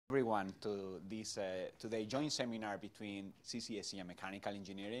Everyone to this today joint seminar between CCSE and mechanical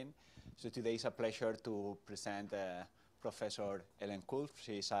engineering. So today is a pleasure to present Professor Ellen Kuhl.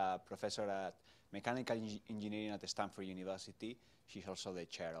 She's a professor at mechanical engineering at Stanford University. She's also the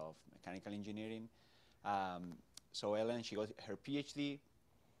chair of mechanical engineering. So Ellen, she got her PhD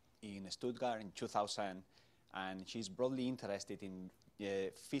in Stuttgart in 2000, and she's broadly interested in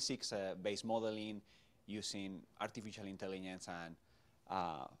physics-based modeling using artificial intelligence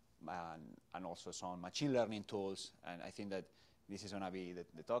and also some machine learning tools. And I think that this is going to be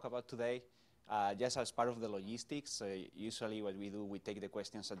the talk about today. Just as part of the logistics, usually what we do, we take the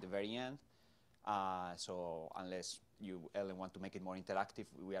questions at the very end. So unless you, Ellen, want to make it more interactive,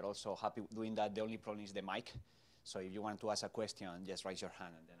 we are also happy doing that. The only problem is the mic. So if you want to ask a question, just raise your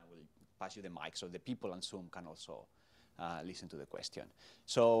hand and then I will pass you the mic so the people on Zoom can also listen to the question.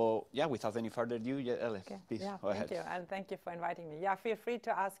 So yeah, without any further ado, Ellen, okay. please yeah, go ahead. Thank you, and thank you for inviting me. Yeah, feel free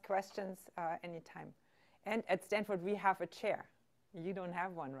to ask questions anytime. And at Stanford, we have a chair. You don't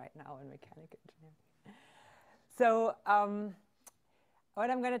have one right now in mechanical engineering. So what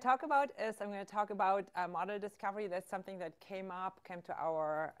I'm going to talk about is I'm going to talk about model discovery. That's something that came to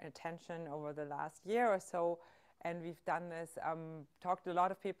our attention over the last year or so. And we've done this, talked to a lot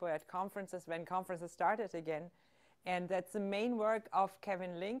of people at conferences when conferences started again. And that's the main work of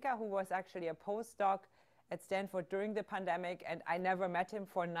Kevin Linker, who was actually a postdoc at Stanford during the pandemic. And I never met him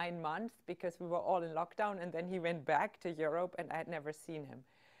for 9 months because we were all in lockdown. And then he went back to Europe and I had never seen him.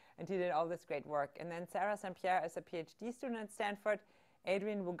 And he did all this great work. And then Sarah St. Pierre is a PhD student at Stanford.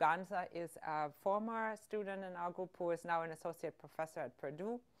 Adrian Muganza is a former student in our group who is now an associate professor at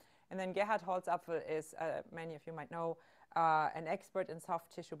Purdue. And then Gerhard Holzapfel is, many of you might know, an expert in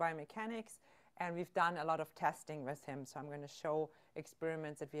soft tissue biomechanics. And we've done a lot of testing with him. So I'm going to show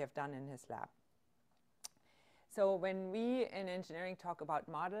experiments that we have done in his lab. So when we in engineering talk about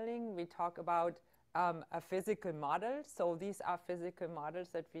modeling, we talk about a physical model. So these are physical models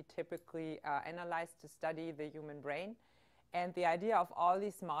that we typically analyze to study the human brain. And the idea of all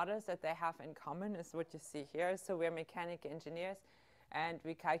these models that they have in common is what you see here. So we're mechanical engineers, and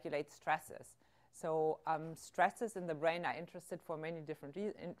we calculate stresses. So stresses in the brain are interesting for many different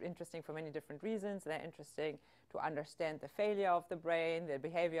reasons. They're interesting to understand the failure of the brain, the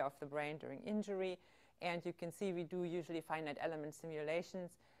behavior of the brain during injury. And you can see we do usually finite element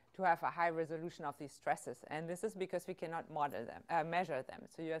simulations to have a high resolution of these stresses. And this is because we cannot model them, measure them.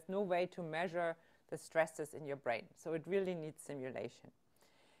 So you have no way to measure the stresses in your brain. So it really needs simulation.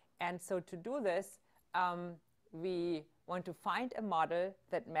 And so to do this, we want to find a model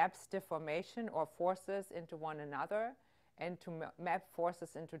that maps deformation or forces into one another. And to map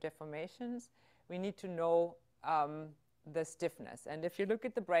forces into deformations, we need to know the stiffness. And if you look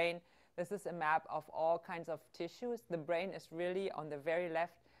at the brain, this is a map of all kinds of tissues. The brain is really, on the very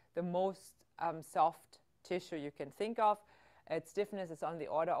left, the most soft tissue you can think of. Its stiffness is on the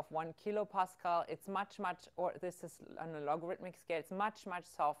order of 1 kilopascal. It's much, or this is on a logarithmic scale, it's much, much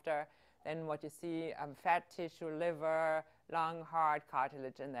softer than what you see, fat tissue, liver, lung, heart,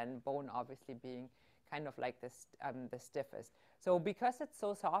 cartilage, and then bone obviously being kind of like this, the stiffest. So because it's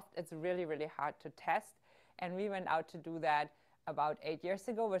so soft, it's really, really hard to test. And we went out to do that about 8 years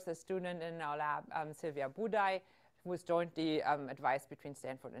ago with a student in our lab, Sylvia Budai, who was jointly advised between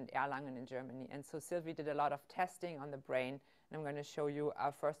Stanford and Erlangen in Germany. And so Sylvia did a lot of testing on the brain. And I'm going to show you,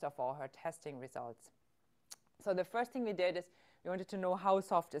 first of all, her testing results. So the first thing we did is we wanted to know how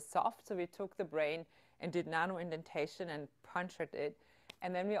soft is soft. So we took the brain and did nano indentation and punctured it.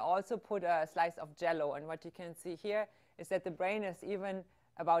 And then we also put a slice of jello. And what you can see here is that the brain is even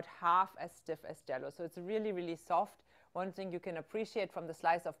about half as stiff as jello. So it's really, really soft. One thing you can appreciate from the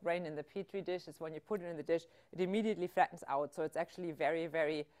slice of brain in the Petri dish is when you put it in the dish, it immediately flattens out. So it's actually very,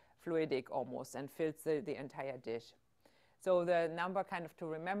 very fluidic almost and fills the entire dish. So the number kind of to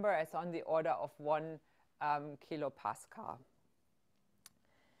remember is on the order of 1 kilopascal.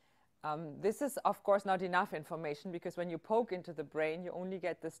 This is, of course, not enough information because when you poke into the brain, you only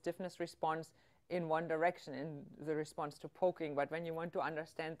get the stiffness response in one direction, in the response to poking. But when you want to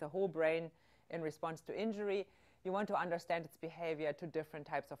understand the whole brain in response to injury, you want to understand its behavior to different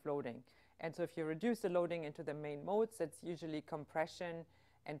types of loading. And so if you reduce the loading into the main modes, that's usually compression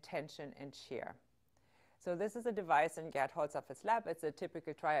and tension and shear. So this is a device in Gerhard Holzapfel's lab. It's a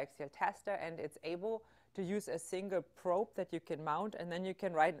typical triaxial tester, and it's able to use a single probe that you can mount, and then you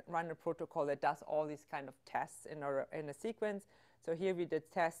can run a protocol that does all these kind of tests in a sequence. So here we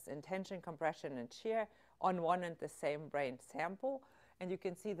did tests in tension, compression, and shear on one and the same brain sample. And you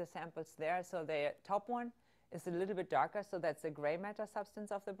can see the samples there. So the top one is a little bit darker, so that's the gray matter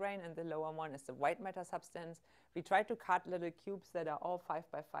substance of the brain, and the lower one is the white matter substance. We try to cut little cubes that are all 5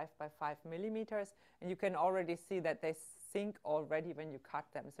 by 5 by 5 millimeters, and you can already see that they sink already when you cut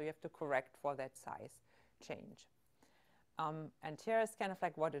them, so you have to correct for that size change. And here is kind of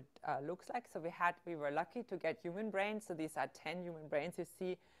like what it looks like. So we were lucky to get human brains, so these are 10 human brains. You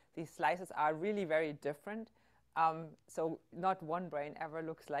see these slices are really very different, so not one brain ever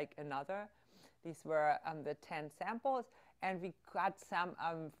looks like another. These were the 10 samples, and we cut some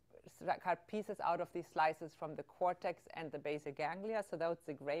cut pieces out of these slices from the cortex and the basal ganglia. So that's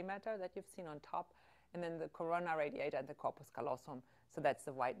the gray matter that you've seen on top, and then the corona radiata and the corpus callosum. So that's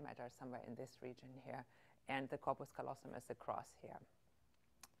the white matter somewhere in this region here, and the corpus callosum is across here.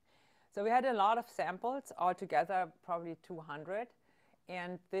 So we had a lot of samples, altogether probably 200.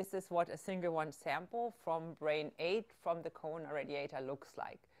 And this is what a single one sample from brain 8 from the corona radiata looks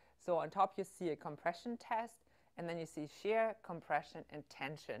like. So on top you see a compression test, and then you see shear, compression, and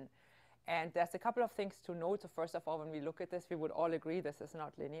tension. And there's a couple of things to note. So first of all, when we look at this, we would all agree this is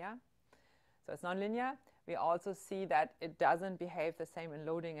not linear. So it's non-linear. We also see that it doesn't behave the same in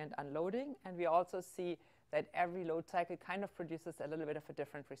loading and unloading. And we also see that every load cycle kind of produces a little bit of a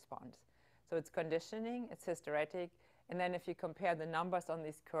different response. So it's conditioning, it's hysteretic, and then if you compare the numbers on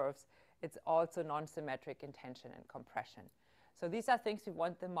these curves, it's also non-symmetric in tension and compression. So these are things we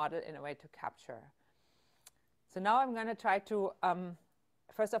want the model in a way to capture. So now I'm going to try to,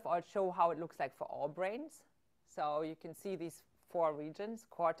 first of all, show how it looks like for all brains. So you can see these 4 regions: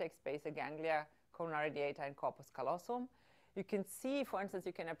 cortex, basal ganglia, corona radiata, and corpus callosum. You can see, for instance,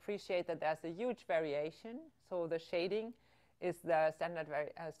 you can appreciate that there's a huge variation. So the shading is the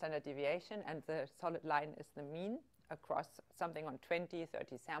standard deviation, and the solid line is the mean across something on 20,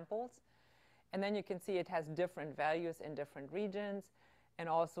 30 samples. And then you can see it has different values in different regions, and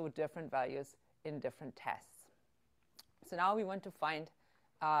also different values in different tests. So now we want to find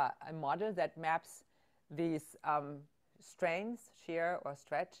a model that maps these strains, shear or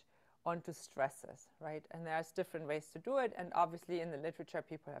stretch, onto stresses, right? And there's different ways to do it. And obviously in the literature,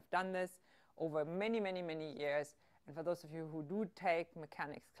 people have done this over many, many, many years. And for those of you who do take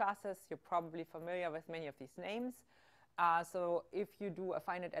mechanics classes, you're probably familiar with many of these names. So if you do a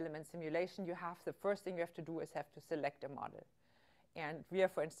finite element simulation, the first thing you have to do is have to select a model. And we are,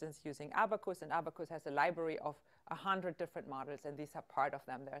 for instance, using Abacus, and Abacus has a library of 100 different models, and these are part of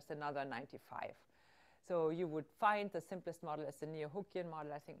them. There's another 95. So you would find the simplest model is the Neo-Hookean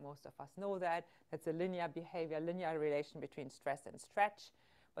model. I think most of us know that. That's a linear behavior, linear relation between stress and stretch.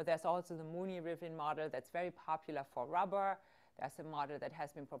 But there's also the Mooney-Rivlin model that's very popular for rubber. There's a model that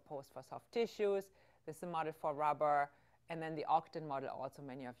has been proposed for soft tissues. There's a model for rubber. And then the Ogden model also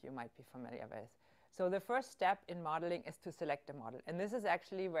many of you might be familiar with. So the first step in modeling is to select a model. And this is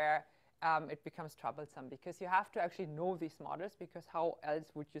actually where it becomes troublesome, because you have to actually know these models, because how else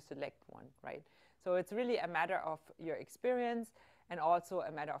would you select one, right? So it's really a matter of your experience and also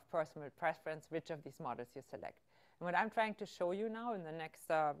a matter of personal preference, which of these models you select. And what I'm trying to show you now in the next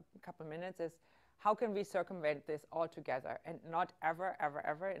couple minutes is how can we circumvent this altogether and not ever, ever,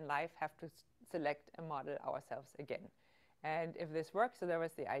 ever in life have to select a model ourselves again. And if this works, so there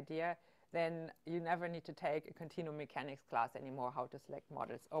was the idea, then you never need to take a continuum mechanics class anymore, how to select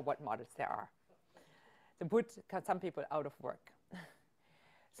models or what models there are. To put some people out of work.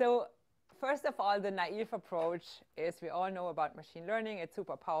 So first of all, the naive approach is we all know about machine learning. It's a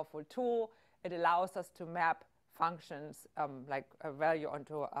super powerful tool. It allows us to map functions like a value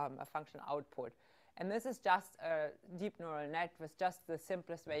onto a function output. And this is just a deep neural net with just the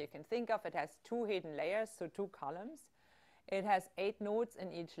simplest way you can think of. It has 2 hidden layers, so 2 columns. It has 8 nodes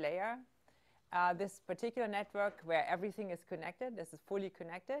in each layer. This particular network where everything is connected, this is fully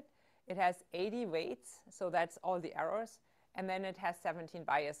connected. It has 80 weights, so that's all the errors. And then it has 17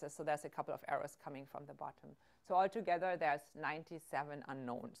 biases, so there's a couple of errors coming from the bottom. So altogether, there's 97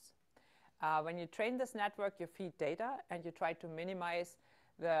 unknowns. When you train this network, you feed data, and you try to minimize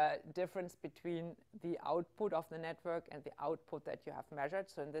the difference between the output of the network and the output that you have measured.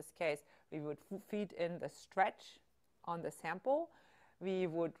 So in this case, we would feed in the stretch on the sample. We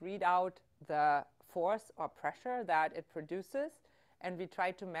would read out the force or pressure that it produces, and we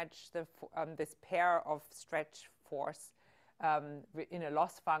try to match this pair of stretch force in a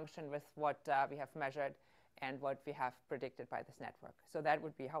loss function with what we have measured and what we have predicted by this network. So that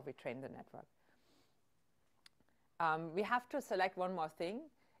would be how we train the network. We have to select one more thing.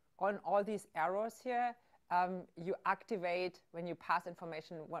 On all these arrows here, you activate, when you pass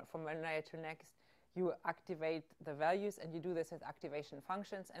information from one layer to next, you activate the values, and you do this with activation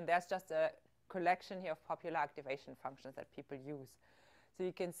functions. And there's just a collection here of popular activation functions that people use. So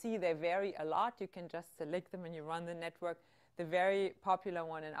you can see they vary a lot. You can just select them when you run the network. The very popular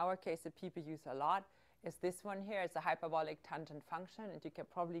one in our case that people use a lot is this one here. It's a hyperbolic tangent function, and you can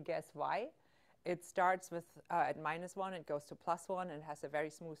probably guess why. It starts with at -1, it goes to +1, and has a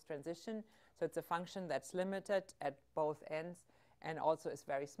very smooth transition. So it's a function that's limited at both ends and also is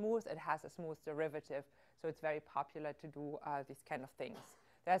very smooth. It has a smooth derivative, so it's very popular to do these kind of things.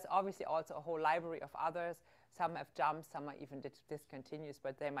 There's obviously also a whole library of others. Some have jumps, some are even discontinuous,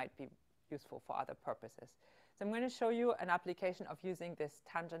 but they might be useful for other purposes. So I'm going to show you an application of using this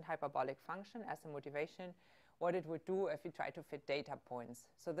tangent hyperbolic function as a motivation, what it would do if you try to fit data points.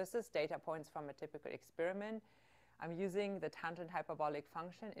 So this is data points from a typical experiment. I'm using the tangent hyperbolic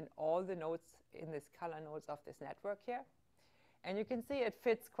function in all the nodes, in this color nodes of this network here. And you can see it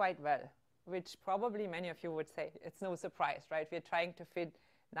fits quite well, which probably many of you would say it's no surprise, right? We're trying to fit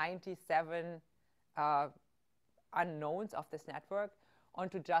 97 unknowns of this network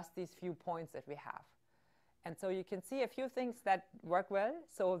onto just these few points that we have. And so you can see a few things that work well.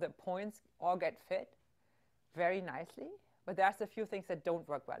 So the points all get fit very nicely, but there's a few things that don't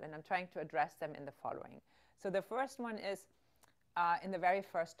work well, and I'm trying to address them in the following. So the first one is in the very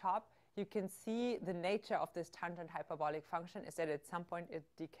first top, you can see the nature of this tangent hyperbolic function is that at some point it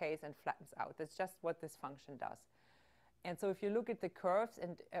decays and flattens out. That's just what this function does. And so if you look at the curves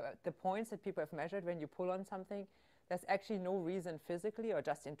and the points that people have measured when you pull on something, there's actually no reason physically or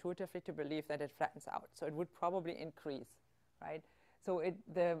just intuitively to believe that it flattens out. So it would probably increase, right? So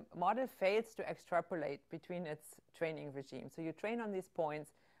the model fails to extrapolate between its training regime. So you train on these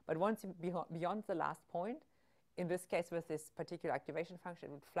points, but once you beyond the last point, in this case with this particular activation function,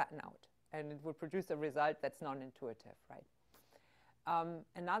 it would flatten out, and it would produce a result that's non-intuitive, right?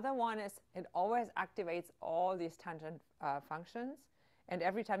 Another one is it always activates all these tangent functions, and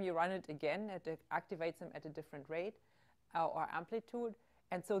every time you run it again, it activates them at a different rate or amplitude.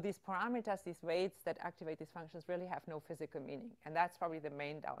 And so these parameters, these weights that activate these functions really have no physical meaning. And that's probably the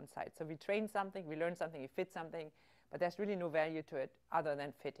main downside. So we train something, we learn something, we fit something, but there's really no value to it other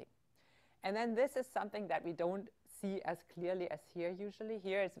than fitting. And then this is something that we don't see as clearly as here usually.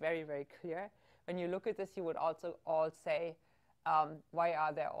 Here it's very, very clear. When you look at this, you would also all say, why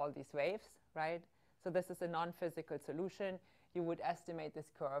are there all these waves, right? So this is a non-physical solution. You would estimate this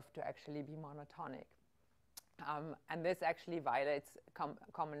curve to actually be monotonic. And this actually violates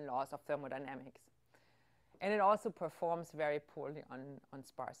common laws of thermodynamics. And it also performs very poorly on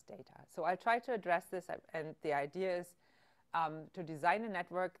sparse data. So I'll try to address this, and the idea is to design a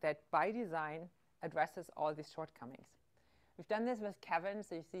network that by design addresses all these shortcomings. We've done this with Kevin,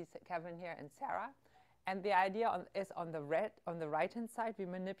 so you see Kevin here and Sarah. And the idea is on the right-hand side, we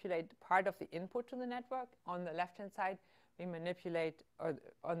manipulate part of the input to the network. On the left-hand side, we manipulate, or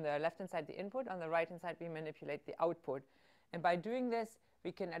on the left-hand side, the input. On the right-hand side, we manipulate the output. And by doing this,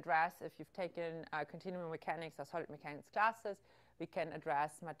 we can address, if you've taken continuum mechanics or solid mechanics classes, we can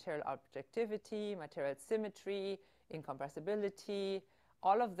address material objectivity, material symmetry, incompressibility,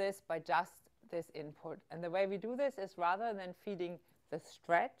 all of this by just this input. And the way we do this is rather than feeding the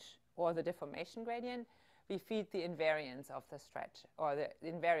stretch or the deformation gradient, we feed the invariance of the stretch or the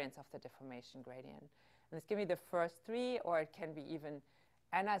invariance of the deformation gradient. And this can be the first three, or it can be even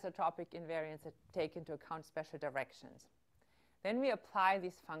anisotropic invariance that take into account special directions. Then we apply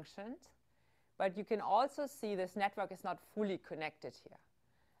these functions, but you can also see this network is not fully connected here.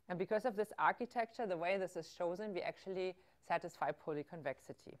 And because of this architecture, the way this is chosen, we actually satisfy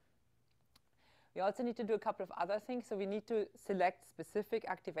polyconvexity. We also need to do a couple of other things. So we need to select specific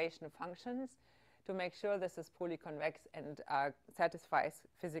activation functions to make sure this is polyconvex and satisfies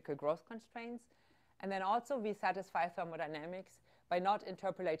physical growth constraints. And then also we satisfy thermodynamics by not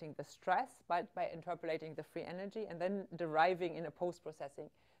interpolating the stress, but by interpolating the free energy and then deriving in a post-processing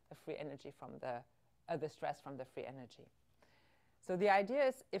the free energy from the stress from the free energy. So the idea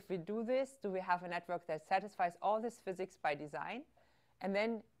is, if we do this, do we have a network that satisfies all this physics by design? And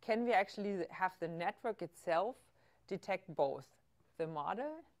then can we actually have the network itself detect both the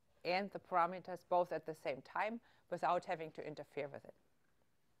model and the parameters both at the same time without having to interfere with it?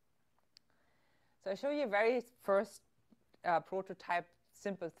 So I'll show you a very first prototype,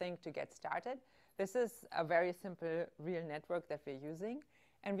 simple thing to get started. This is a very simple real network that we're using.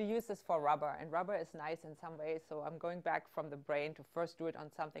 And we use this for rubber. And rubber is nice in some ways. So I'm going back from the brain to first do it on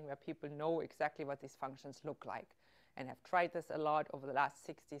something where people know exactly what these functions look like and have tried this a lot over the last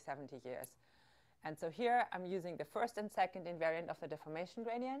 60, 70 years. And so here I'm using the first and second invariant of the deformation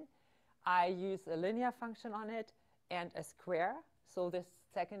gradient. I use a linear function on it and a square. So this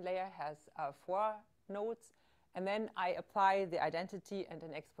second layer has 4 nodes. And then I apply the identity and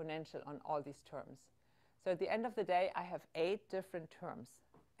an exponential on all these terms. So at the end of the day, I have 8 different terms.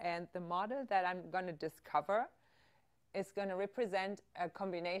 And the model that I'm going to discover is going to represent a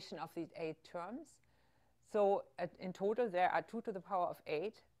combination of these 8 terms. So in total, there are 2 to the power of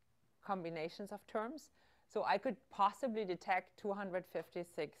 8 combinations of terms. So I could possibly detect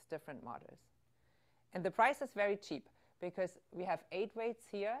 256 different models. And the price is very cheap because we have 8 weights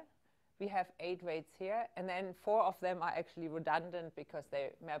here, we have 8 weights here, and then 4 of them are actually redundant because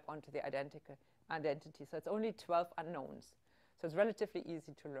they map onto the identity. So it's only 12 unknowns. So it's relatively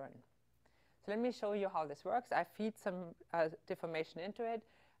easy to learn. So let me show you how this works. I feed some deformation into it,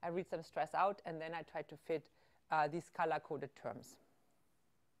 I read some stress out, and then I try to fit these color-coded terms.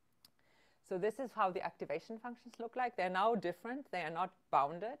 So this is how the activation functions look like. They're now different. They are not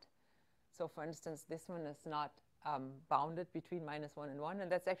bounded. So for instance, this one is not bounded between -1 and 1.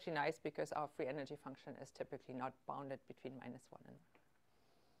 And that's actually nice because our free energy function is typically not bounded between -1 and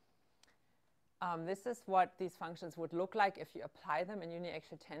 1. This is what these functions would look like if you apply them in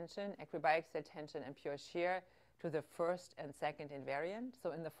uniaxial tension, equibiaxial tension, and pure shear to the first and second invariant.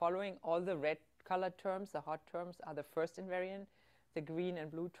 So in the following, all the red colored terms, the hot terms, are the first invariant. The green and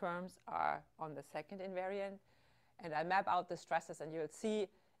blue terms are on the second invariant. And I map out the stresses, and you'll see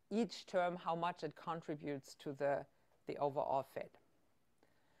each term how much it contributes to the overall fit.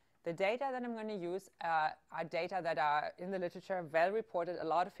 The data that I'm going to use are data that are in the literature, well reported. A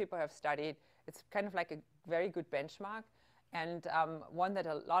lot of people have studied. It's kind of like a very good benchmark. And one that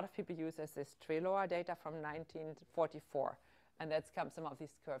a lot of people use is this Treloar data from 1944. And that's some of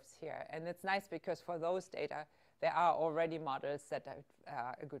these curves here. And it's nice because for those data, there are already models that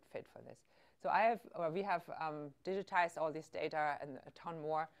are a good fit for this. So we have digitized all this data and a ton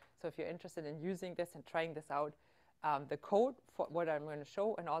more. So if you're interested in using this and trying this out, the code for what I'm going to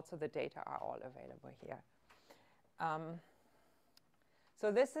show and also the data are all available here.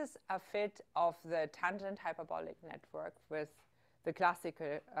 So this is a fit of the tangent hyperbolic network with the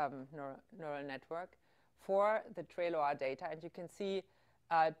classical neural network for the Treloar data. And you can see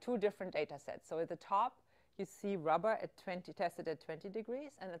 2 different data sets. So at the top, you see rubber tested at 20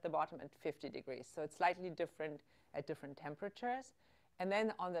 degrees, and at the bottom at 50 degrees. So it's slightly different at different temperatures. And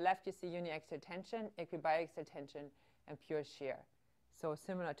then on the left, you see uniaxial tension, equibiaxial tension, and pure shear. So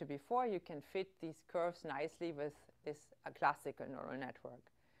similar to before, you can fit these curves nicely with this classical neural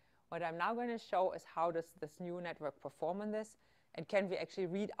network. What I'm now going to show is how does this new network perform on this, and can we actually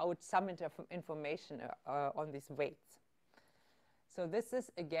read out some information on these weights. So this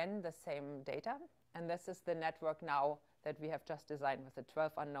is, again, the same data. And this is the network now that we have just designed with the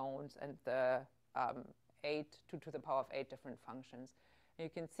 12 unknowns and the 2 to the power of 8 different functions. And you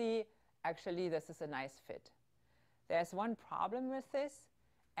can see, actually, this is a nice fit. There's one problem with this,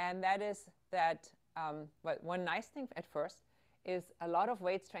 and that is that, well, one nice thing at first is a lot of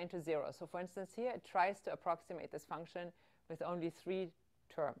weights train to 0. So for instance, here it tries to approximate this function with only 3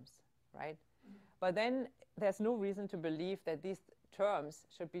 terms, right? But then there's no reason to believe that these terms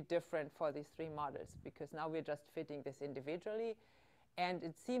should be different for these 3 models, because now we're just fitting this individually. And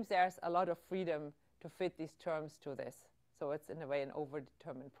it seems there's a lot of freedom to fit these terms to this. So it's, in a way, an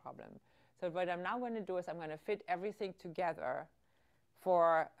overdetermined problem. So what I'm now going to do is I'm going to fit everything together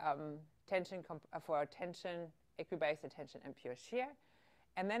for tension, equibiaxial tension, and pure shear.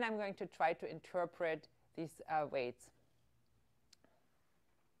 And then I'm going to try to interpret these weights.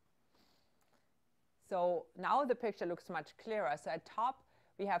 So now the picture looks much clearer. So at top,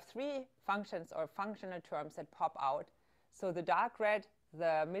 we have 3 functions or functional terms that pop out. So the dark red,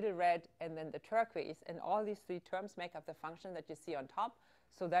 the middle red, and then the turquoise. And all these 3 terms make up the function that you see on top.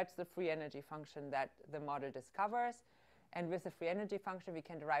 So that's the free energy function that the model discovers. And with the free energy function, we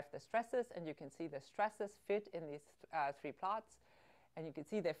can derive the stresses. And you can see the stresses fit in these 3 plots. And you can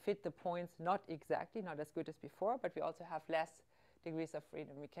see they fit the points not exactly, not as good as before, but we also have less degrees of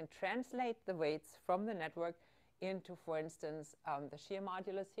freedom. We can translate the weights from the network into, for instance, the shear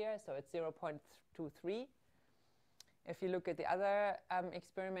modulus here. So it's 0.23. If you look at the other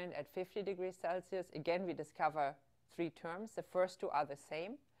experiment at 50 degrees Celsius, again, we discover 3 terms. The first 2 are the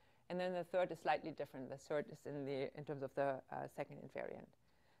same. And then the third is slightly different. The third is in terms of the second invariant.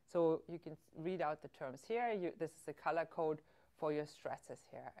 So you can read out the terms here. This is the color code for your stresses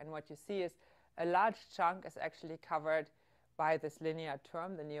here. And what you see is a large chunk is actually covered by this linear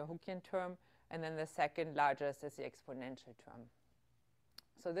term, the neo-Hookean term, and then the second largest is the exponential term.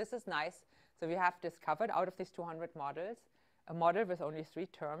 So this is nice. So we have discovered out of these 200 models, a model with only 3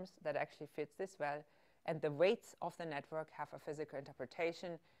 terms that actually fits this well, and the weights of the network have a physical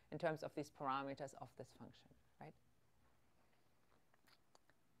interpretation in terms of these parameters of this function, right?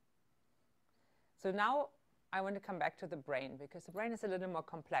 So now I want to come back to the brain, because the brain is a little more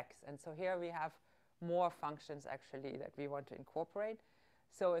complex. And so here we have more functions actually that we want to incorporate.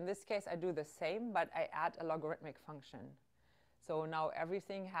 So in this case, I do the same, but I add a logarithmic function. So now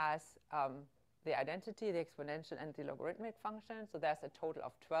everything has the identity, the exponential, and the logarithmic function. So there's a total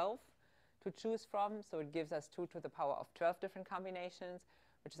of 12 to choose from. So it gives us 2 to the power of 12 different combinations,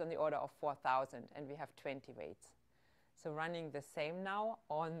 which is on the order of 4,000, and we have 20 weights. So running the same now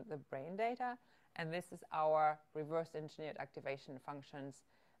on the brain data, and this is our reverse engineered activation functions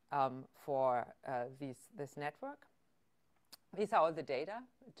for this network. These are all the data,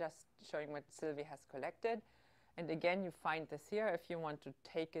 just showing what Sylvie has collected. And again, you find this here. If you want to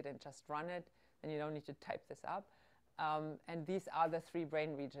take it and just run it, then you don't need to type this up. And these are the 3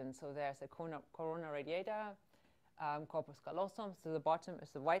 brain regions. So there's a corona radiata, corpus callosum. So the bottom is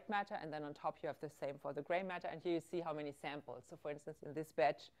the white matter, and then on top you have the same for the gray matter. And here you see how many samples. So for instance, in this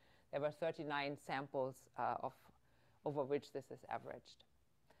batch, there were 39 samples over which this is averaged.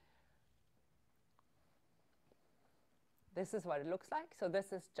 This is what it looks like. So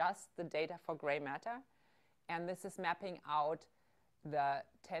this is just the data for gray matter. And this is mapping out the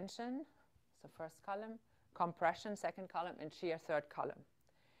tension, so first column, compression, second column, and shear, third column.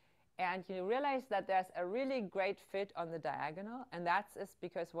 And you realize that there's a really great fit on the diagonal. And that's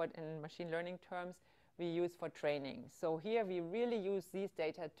because what in machine learning terms we use for training. So here we really use these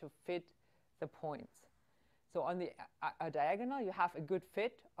data to fit the points. So on the diagonal, you have a good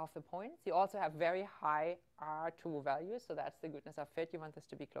fit of the points. You also have very high R2 values. So that's the goodness of fit. You want this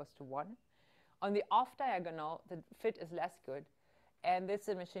to be close to 1. On the off diagonal, the fit is less good. And this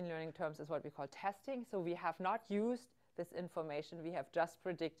in machine learning terms is what we call testing. So we have not used this information. We have just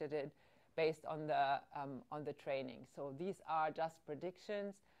predicted it based on the training. So these are just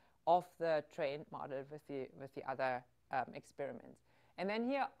predictions of the trained model with the other experiments. And then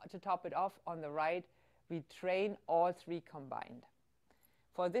here, to top it off, on the right, we train all 3 combined.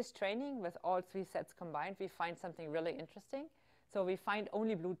 For this training, with all 3 sets combined, we find something really interesting. So we find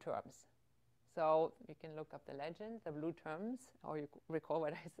only blue terms. So you can look up the legend, the blue terms, or you recall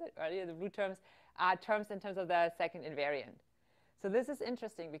what I said earlier. The blue terms are terms in terms of the second invariant. So this is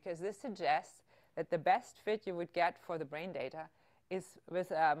interesting because this suggests that the best fit you would get for the brain data is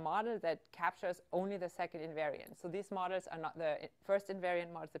with a model that captures only the second invariant. So these models are not the first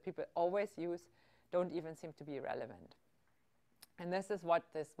invariant models that people always use, don't even seem to be relevant. And this is what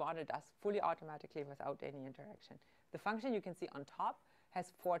this model does fully automatically without any interaction. The function you can see on top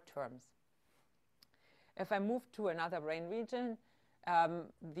has 4 terms. If I move to another brain region,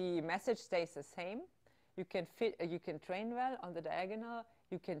 the message stays the same. You can train well on the diagonal.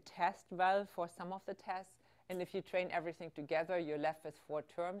 You can test well for some of the tests. And if you train everything together, you're left with 4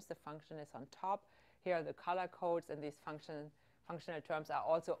 terms. The function is on top. Here are the color codes, and these functional terms are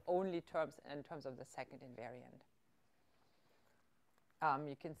also only terms in terms of the second invariant.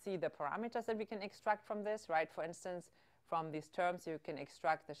 You can see the parameters that we can extract from this, right? For instance, from these terms, you can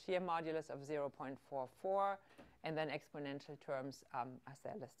extract the shear modulus of 0.44, and then exponential terms as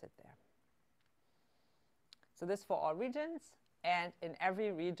they're listed there. So this for all regions. And in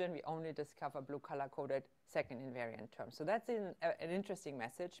every region, we only discover blue color-coded second invariant terms. So that's an interesting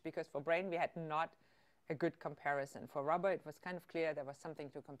message, because for brain, we had not a good comparison. For rubber, it was kind of clear there was something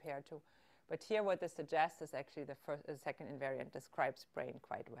to compare to. But here, what this suggests is actually the second invariant describes brain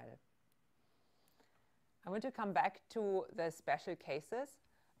quite well. I want to come back to the special cases,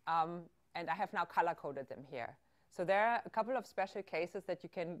 and I have now color-coded them here. So there are a couple of special cases that you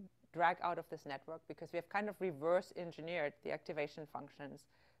can drag out of this network, because we have kind of reverse engineered the activation functions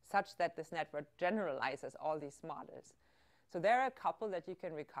such that this network generalizes all these models. So there are a couple that you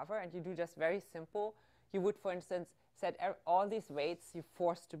can recover, and you do just very simple. You would, for instance, set all these weights you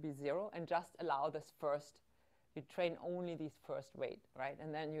force to be 0 and just allow this first. You train only these first weight, right?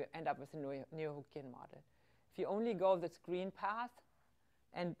 And then you end up with a Neo-Hookean model. If you only go this green path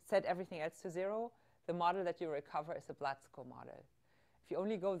and set everything else to 0, the model that you recover is a Blatsko model. If you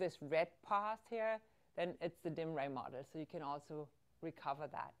only go this red path here, then it's the Dimray model. So you can also recover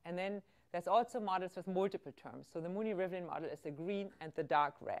that. And then there's also models with multiple terms. So the Mooney-Rivlin model is the green and the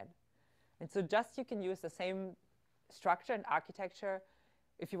dark red. And so just you can use the same structure and architecture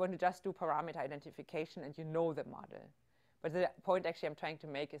if you want to just do parameter identification and you know the model. But the point actually I'm trying to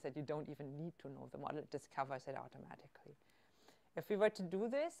make is that you don't even need to know the model. It discovers it automatically. If we were to do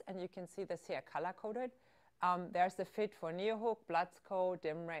this, and you can see this here color-coded, there's the fit for Neohook, Blatsko,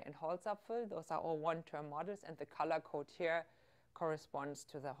 Dimray, and Holzapfel. Those are all one-term models, and the color code here corresponds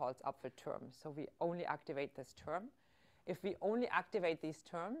to the Holzapfel term. So we only activate this term. If we only activate these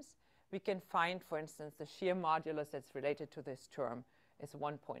terms, we can find, for instance, the shear modulus that's related to this term is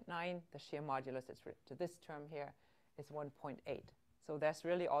 1.9. The shear modulus that's related to this term here is 1.8. So there's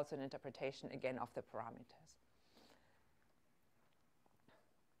really also an interpretation, again, of the parameters.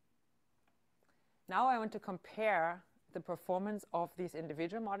 Now I want to compare the performance of these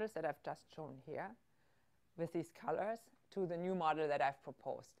individual models that I've just shown here with these colors to the new model that I've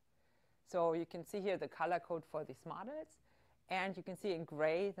proposed. So you can see here the color code for these models. And you can see in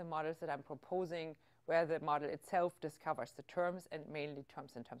gray the models that I'm proposing, where the model itself discovers the terms, and mainly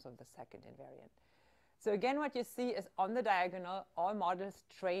terms in terms of the second invariant. So again, what you see is on the diagonal, all models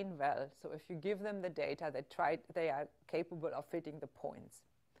train well. So if you give them the data, they are capable of fitting the points.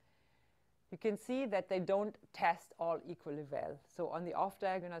 You can see that they don't test all equally well. So on the off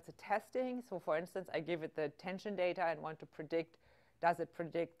diagonal, it's a testing. So for instance, I give it the tension data and want to predict, does it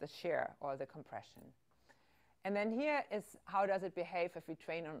predict the shear or the compression? And then here is how does it behave if we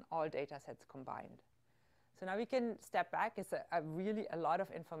train on all data sets combined. So now we can step back. It's really a lot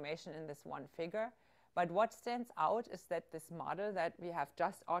of information in this one figure. But what stands out is that this model that we have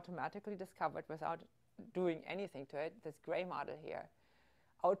just automatically discovered without doing anything to it, this gray model here,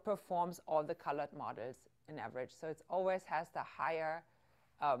 outperforms all the colored models in average. So it always has the higher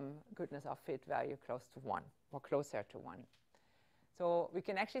goodness of fit value close to 1 or closer to 1. So we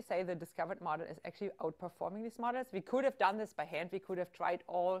can actually say the discovered model is actually outperforming these models. We could have done this by hand. We could have tried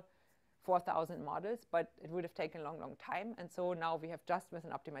all 4,000 models, but it would have taken a long, long time. And so now we have just with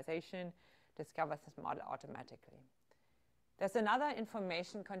an optimization discovered this model automatically. There's another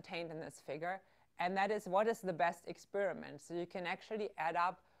information contained in this figure, and that is what is the best experiment. So you can actually add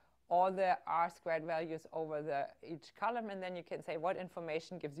up all the R² values over each column, and then you can say what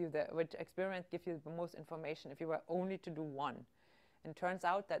information gives you which experiment gives you the most information if you were only to do one. And it turns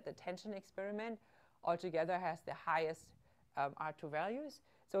out that the tension experiment altogether has the highest R2 values.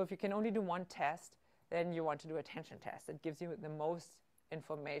 So if you can only do one test, then you want to do a tension test. It gives you the most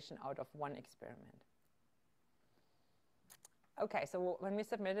information out of one experiment. OK, so when we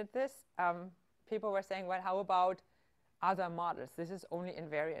submitted this, people were saying, well, how about other models? This is only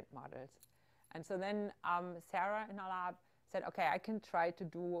invariant models. And so then Sarah in our lab said, OK, I can try to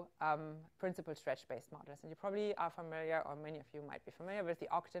do principal stretch-based models. And you probably are familiar, or many of you might be familiar, with the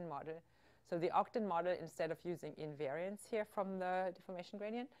Ogden model. So the Ogden model, instead of using invariance here from the deformation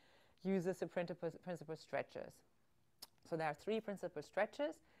gradient, uses the principal stretches. So there are 3 principal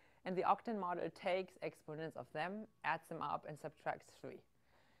stretches. And the Ogden model takes exponents of them, adds them up, and subtracts 3.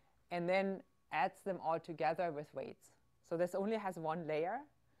 And then adds them all together with weights. So this only has one layer.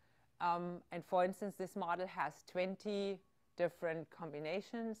 And for instance, this model has 20 different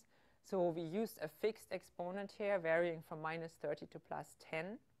combinations. So we used a fixed exponent here, varying from -30 to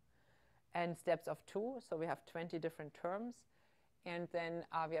 +10, and steps of 2. So we have 20 different terms. And then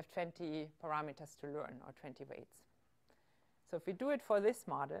we have 20 parameters to learn, or 20 weights. So if we do it for this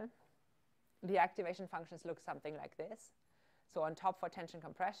model, the activation functions look something like this. So on top for tension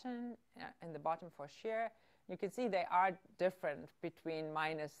compression, and the bottom for shear, you can see they are different between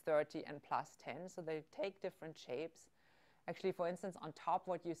 -30 and +10. So they take different shapes. Actually, for instance, on top,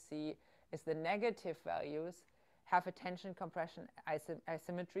 what you see is the negative values have a tension compression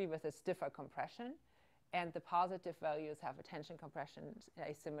asymmetry with a stiffer compression. And the positive values have a tension compression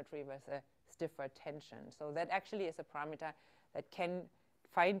asymmetry with a stiffer tension. So that actually is a parameter that can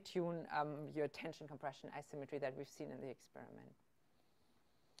fine-tune your tension compression asymmetry that we've seen in the experiment.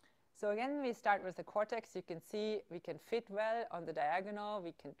 So again, we start with the cortex. You can see we can fit well on the diagonal.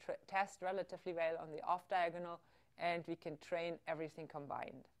 We can test relatively well on the off-diagonal. And we can train everything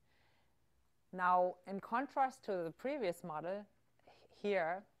combined. Now, in contrast to the previous model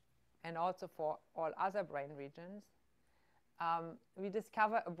here, and also for all other brain regions, we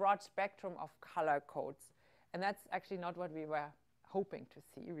discover a broad spectrum of color codes. And that's actually not what we were hoping to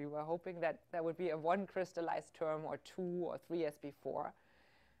see. We were hoping that there would be a 1 crystallized term, or 2 or 3 as before.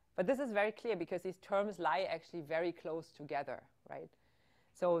 But this is very clear because these terms lie actually very close together, right?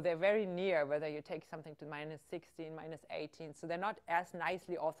 So they're very near, whether you take something to -16, -18. So they're not as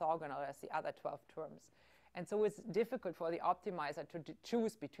nicely orthogonal as the other 12 terms. And so it's difficult for the optimizer to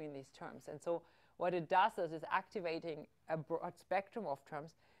choose between these terms. And so what it does is activating a broad spectrum of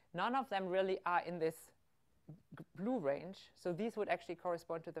terms. None of them really are in this blue range. So these would actually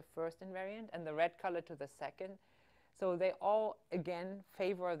correspond to the first invariant, and the red color to the second. So they all, again,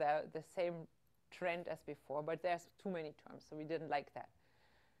 favor the same trend as before. But there's too many terms, so we didn't like that.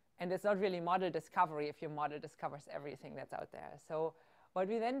 And it's not really model discovery if your model discovers everything that's out there. So what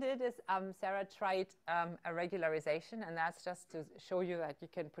we then did is Sarah tried a regularization, and that's just to show you that you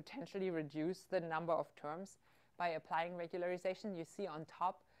can potentially reduce the number of terms by applying regularization. You see on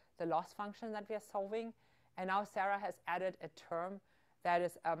top the loss function that we are solving. And now Sarah has added a term that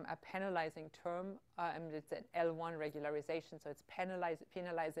is a penalizing term, and it's an L1 regularization, so it's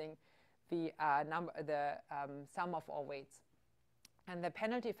penalizing the sum of all weights. And the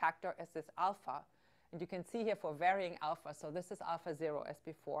penalty factor is this alpha, and you can see here for varying alpha, so this is alpha 0 as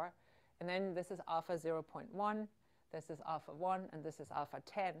before, and then this is alpha 0.1, this is alpha 1, and this is alpha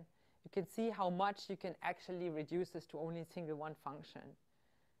 10. You can see how much you can actually reduce this to only single one function.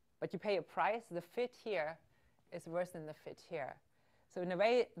 But you pay a price. The fit here is worse than the fit here. So in a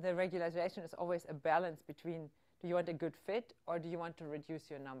way, the regularization is always a balance between, do you want a good fit or do you want to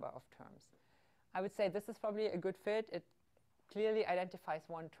reduce your number of terms? I would say this is probably a good fit. It clearly identifies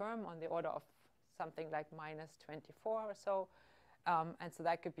one term on the order of something like minus 24 or so. And so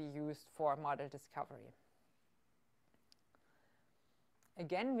that could be used for model discovery.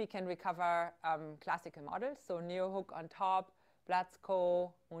 Again, we can recover classical models. So Neohook on top,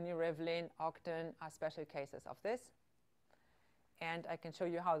 Blatsko, Mooney-Rivlin, Ogden are special cases of this. And I can show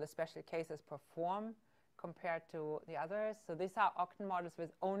you how the special cases perform compared to the others. So these are Ogden models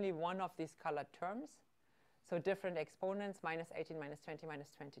with only one of these colored terms. So different exponents, minus 18, minus 20, minus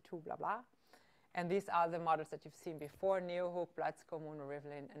 22, blah, blah. And these are the models that you've seen before, Neohook, Blatsko,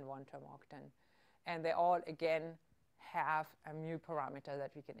 Mooney-Rivlin, and one-term Ogden. And they all, again, have a mu parameter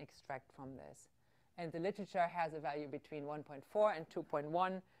that we can extract from this. And the literature has a value between 1.4 and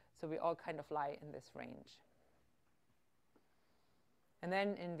 2.1, so we all kind of lie in this range. And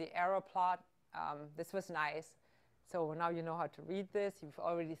then in the error plot, this was nice. So now you know how to read this. You've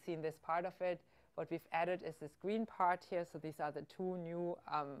already seen this part of it. What we've added is this green part here. So these are the two new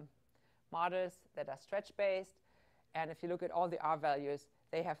models that are stretch-based. And if you look at all the R values,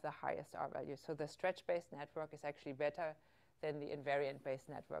 they have the highest R values. So the stretch-based network is actually better than the invariant-based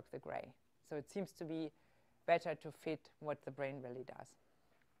network, the gray. So it seems to be better to fit what the brain really does.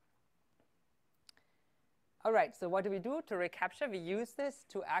 All right, so what do we do to recapture? We use this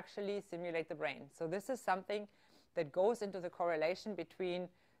to actually simulate the brain. So this is something that goes into the correlation between,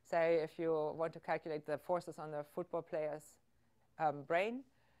 say, if you want to calculate the forces on the football player's brain,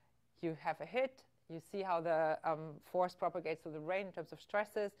 you have a hit, you see how the force propagates through the brain in terms of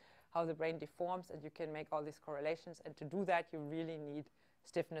stresses, how the brain deforms, and you can make all these correlations. And to do that, you really need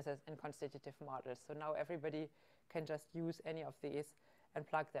stiffnesses and constitutive models. So now everybody can just use any of these and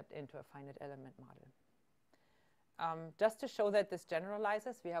plug that into a finite element model. Just to show that this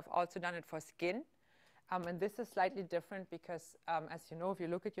generalizes, we have also done it for skin. And this is slightly different because, as you know, if you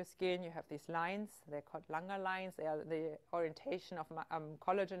look at your skin, you have these lines. They're called Langer lines. They are the orientation of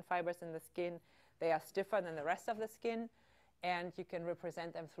collagen fibers in the skin. They are stiffer than the rest of the skin. And you can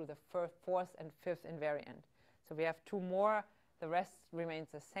represent them through the fourth and fifth invariant. So we have two more. The rest remains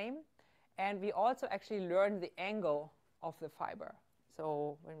the same. And we also actually learn the angle of the fiber.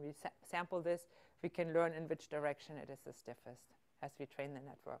 So when we sample this, we can learn in which direction it is the stiffest as we train the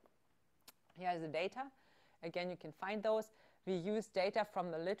network. Here is the data. Again, you can find those. We use data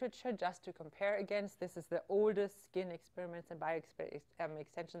from the literature just to compare against. This is the oldest skin experiments and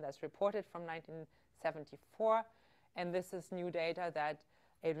bioextension that's reported from 1974. And this is new data that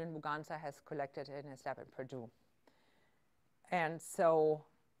Adrian Muganza has collected in his lab at Purdue. And so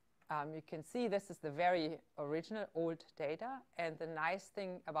you can see this is the very original old data. And the nice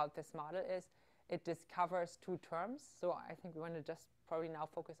thing about this model is it discovers two terms. So I think we want to just probably now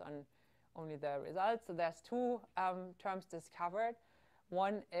focus on only the results. So there's two terms discovered.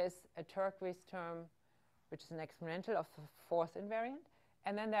 One is a turquoise term, which is an exponential of the fourth invariant.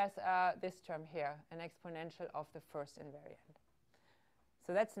 And then there's this term here, an exponential of the first invariant.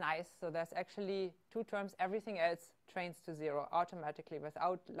 So that's nice. So there's actually two terms. Everything else trains to zero automatically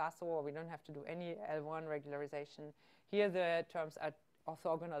without lasso. We don't have to do any L1 regularization. Here the terms are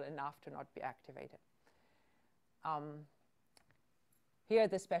orthogonal enough to not be activated. Here are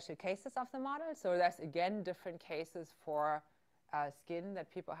the special cases of the model. So there's, again, different cases for skin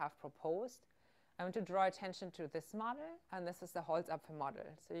that people have proposed. I want to draw attention to this model, and this is the Holzapfel model.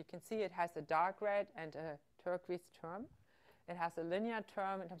 So you can see it has a dark red and a turquoise term. It has a linear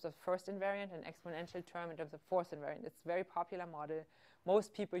term in terms of first invariant and exponential term in terms of fourth invariant. It's a very popular model.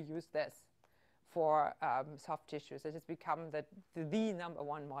 Most people use this for soft tissues. It has become the number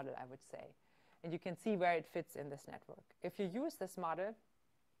one model, I would say. And you can see where it fits in this network. If you use this model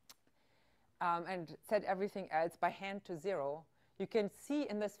and set everything else by hand to zero, you can see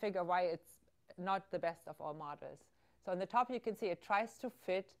in this figure why it's not the best of all models. So on the top, you can see it tries to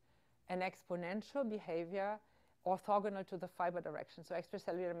fit an exponential behavior orthogonal to the fiber direction, so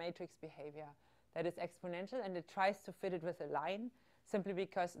extracellular matrix behavior that is exponential, and it tries to fit it with a line simply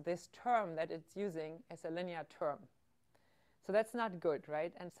because this term that it's using is a linear term. So that's not good,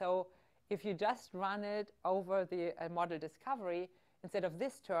 right? And so if you just run it over the model discovery, instead of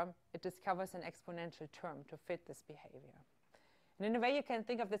this term, it discovers an exponential term to fit this behavior. And in a way, you can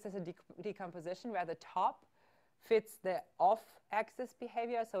think of this as a decomposition where the top fits the off-axis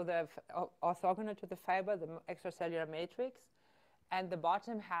behavior, so the orthogonal to the fiber, the extracellular matrix, and the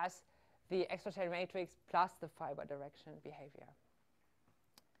bottom has the extracellular matrix plus the fiber direction behavior.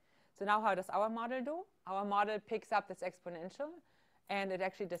 So now how does our model do? Our model picks up this exponential, and it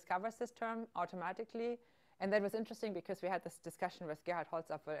actually discovers this term automatically. And that was interesting because we had this discussion with Gerhard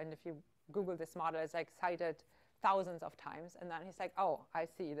Holzapfel, and if you Google this model, it's like cited thousands of times. And then he's like, oh, I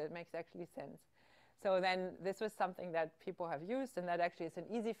see, that makes actually sense. So then this was something that people have used, and that actually is an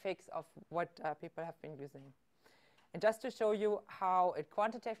easy fix of what people have been using. And just to show you how it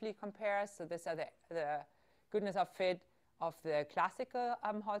quantitatively compares, so these are the goodness of fit of the classical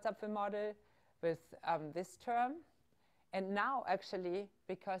Holzapfel model with this term. And now, actually,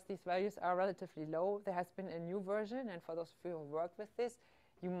 because these values are relatively low, there has been a new version. And for those of you who work with this,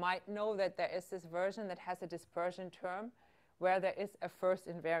 you might know that there is this version that has a dispersion term where there is a first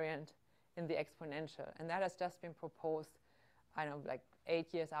invariant in the exponential. And that has just been proposed, I don't know, like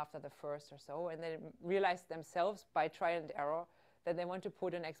 8 years after the first or so. And they realized themselves by trial and error that they want to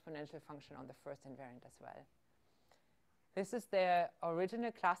put an exponential function on the first invariant as well. This is the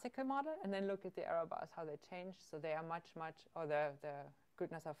original classical model, and then look at the error bars, how they change. So they are much, or the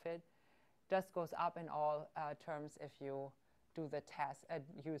goodness of fit just goes up in all terms if you do the test and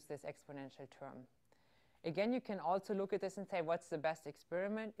use this exponential term. Again, you can also look at this and say, what's the best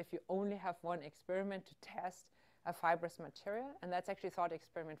experiment? If you only have one experiment to test a fibrous material, and that's actually a thought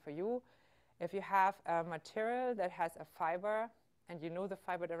experiment for you. If you have a material that has a fiber, and you know the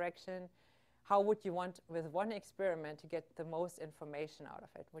fiber direction, how would you want, with one experiment, to get the most information out of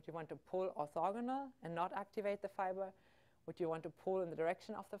it? Would you want to pull orthogonal and not activate the fiber? Would you want to pull in the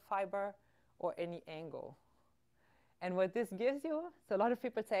direction of the fiber, or any angle? And what this gives you, so a lot of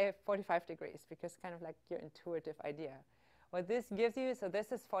people say 45 degrees, because kind of like your intuitive idea. What this gives you, so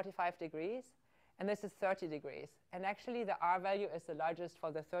this is 45 degrees, and this is 30 degrees. And actually, the R value is the largest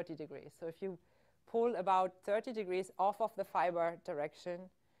for the 30 degrees. So if you pull about 30 degrees off of the fiber direction,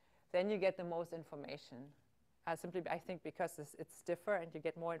 then you get the most information. Simply, I think, because it's stiffer, and you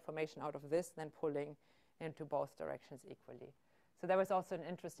get more information out of this than pulling into both directions equally. So that was also an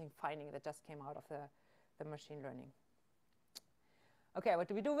interesting finding that just came out of the machine learning. OK, what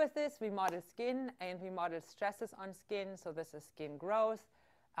do we do with this? We model skin, and we model stresses on skin. So this is skin growth.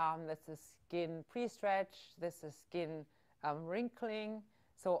 This is skin pre-stretch. This is skin wrinkling.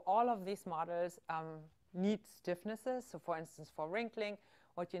 So all of these models need stiffnesses. So for instance, for wrinkling,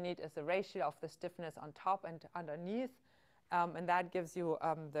 what you need is the ratio of the stiffness on top and underneath. And that gives you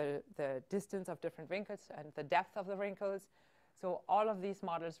the distance of different wrinkles and the depth of the wrinkles. So all of these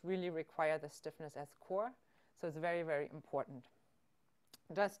models really require the stiffness as core. So it's very, very important.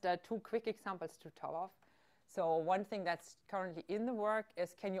 Just two quick examples to top off. So one thing that's currently in the work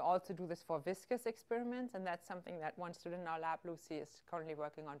is, can you also do this for viscous experiments? And that's something that one student in our lab, Lucy, is currently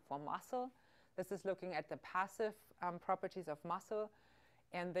working on for muscle. This is looking at the passive properties of muscle.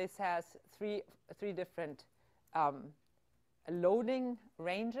 And this has three different loading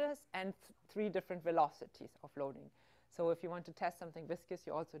ranges and three different velocities of loading. So if you want to test something viscous,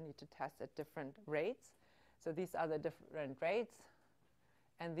 you also need to test at different rates. So these are the different rates,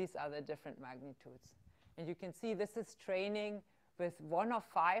 and these are the different magnitudes. And you can see this is training with 1 of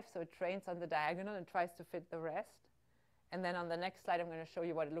 5, so it trains on the diagonal and tries to fit the rest. And then on the next slide, I'm going to show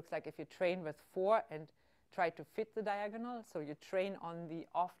you what it looks like if you train with 4 and try to fit the diagonal. So you train on the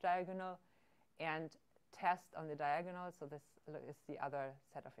off diagonal and test on the diagonal. So this is the other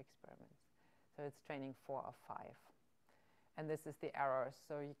set of experiments. So it's training 4 of 5. And this is the errors.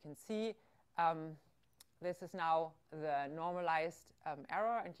 So you can see this is now the normalized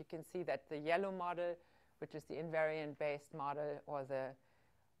error. And you can see that the yellow model, which is the invariant-based model, or the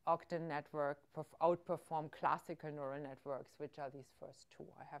Ogden network, outperform classical neural networks, which are these first two.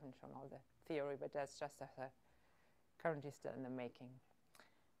 I haven't shown all the theory, but that's just currently still in the making.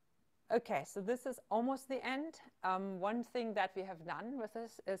 OK, so this is almost the end. One thing that we have done with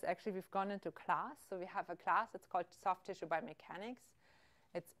this is actually we've gone into class. So we have a class. It's called Soft Tissue Biomechanics.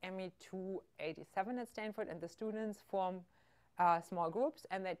 It's ME287 at Stanford, and the students form small groups,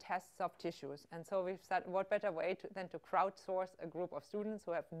 and they test soft tissues. And so we've said, what better way than to crowdsource a group of students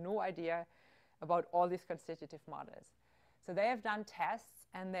who have no idea about all these constitutive models. So they have done tests,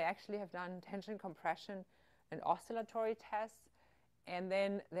 and they actually have done tension, compression, and oscillatory tests. And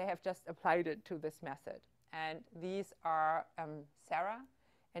then they have just applied it to this method. And these are Sarah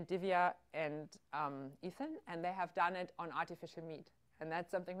and Divya and Ethan, and they have done it on artificial meat. And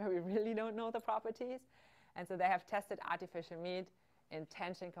that's something where we really don't know the properties. And so they have tested artificial meat in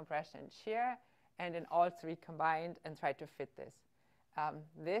tension, compression, and shear, and in all three combined, and try to fit this.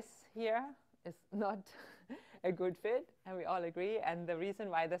 This here is not a good fit, and we all agree. And the reason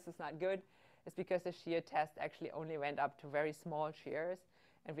why this is not good is because the shear test actually only went up to very small shears,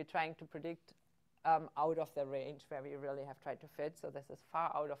 and we're trying to predict out of the range where we really have tried to fit. So this is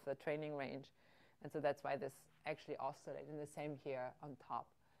far out of the training range, and so that's why this actually oscillates in the same here on top.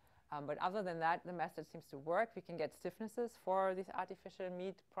 But other than that, the method seems to work. We can get stiffnesses for these artificial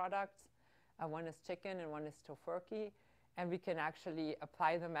meat products. One is chicken and one is tofurkey. And we can actually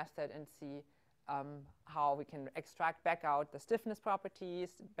apply the method and see how we can extract back out the stiffness properties,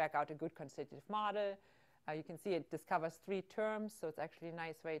 back out a good constitutive model. You can see it discovers 3 terms, so it's actually a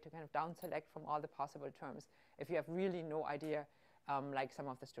nice way to kind of down select from all the possible terms if you have really no idea, like some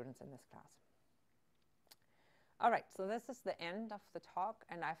of the students in this class. All right, so this is the end of the talk,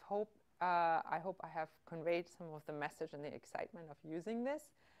 and I hope I have conveyed some of the message and the excitement of using this.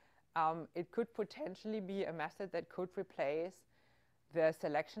 It could potentially be a method that could replace the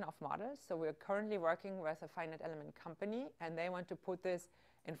selection of models. So we're currently working with a finite element company, and they want to put this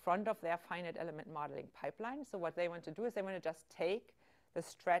in front of their finite element modeling pipeline. So what they want to do is they want to just take the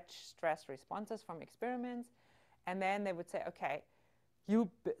stress responses from experiments, and then they would say, okay, you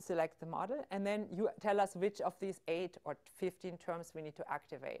select the model, and then you tell us which of these 8 or 15 terms we need to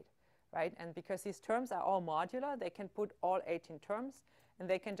activate, right? And because these terms are all modular, they can put all 18 terms, and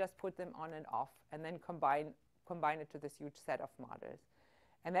they can just put them on and off, and then combine it to this huge set of models.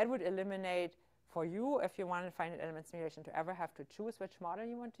 And that would eliminate, for you, if you want a finite element simulation, to ever have to choose which model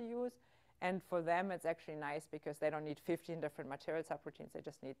you want to use. And for them, it's actually nice because they don't need 15 different material subroutines. They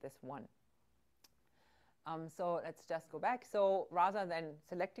just need this one. So let's just go back. So rather than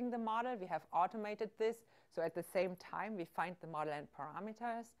selecting the model, we have automated this. So at the same time, we find the model and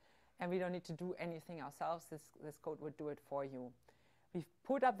parameters, and we don't need to do anything ourselves. This code would do it for you. We've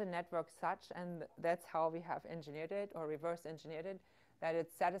put up the network such, and that's how we have engineered it or reverse engineered it, that it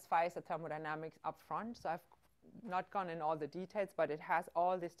satisfies the thermodynamics up front. So I've not gone in all the details, but it has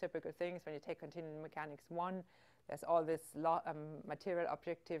all these typical things. When you take continuum mechanics 1, there's all this material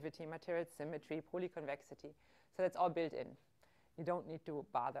objectivity, material symmetry, polyconvexity. So that's all built in. You don't need to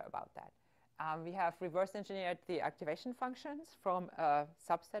bother about that. We have reverse engineered the activation functions from a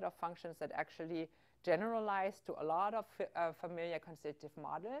subset of functions that actually generalize to a lot of familiar constitutive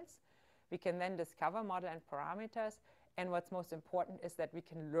models. We can then discover model and parameters. And what's most important is that we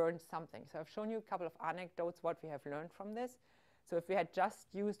can learn something. So I've shown you a couple of anecdotes what we have learned from this. So if we had just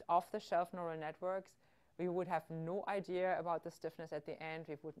used off-the-shelf neural networks, we would have no idea about the stiffness at the end.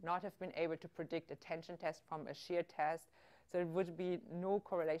 We would not have been able to predict a tension test from a shear test. So there would be no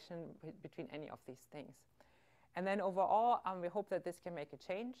correlation between any of these things. And then overall, we hope that this can make a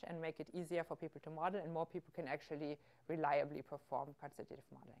change and make it easier for people to model, and more people can actually reliably perform constitutive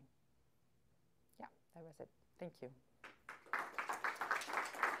modeling. Yeah, that was it. Thank you.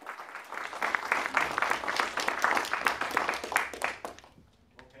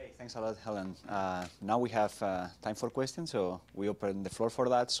 Okay, thanks a lot, Helen. Now we have time for questions, so we open the floor for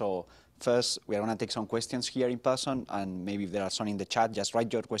that. So first, we are going to take some questions here in person, and maybe if there are some in the chat, just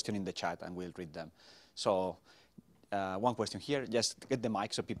write your question in the chat, and we'll read them. So one question here, just get the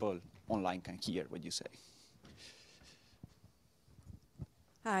mic so people online can hear what you say.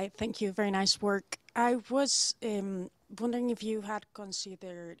 Hi, thank you. Very nice work. I was wondering if you had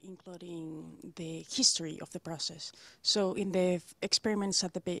considered including the history of the process. So in the experiments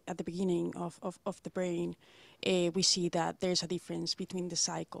at the beginning of the brain, we see that there's a difference between the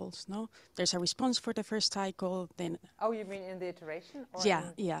cycles, no? There's a response for the first cycle, then... Oh, you mean in the iteration? Or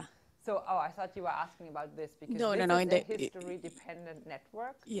yeah, yeah. So, I thought you were asking about this because no, this no, is a history-dependent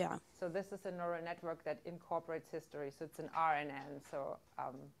network. Yeah. So this is a neural network that incorporates history. So it's an RNN. So,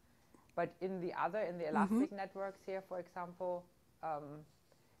 but in the elastic networks here, for example,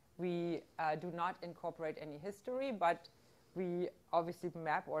 we do not incorporate any history, but we obviously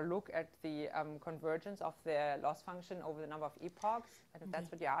map or look at the convergence of the loss function over the number of epochs. And if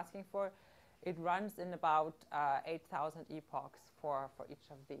that's what you're asking for, it runs in about 8,000 epochs for each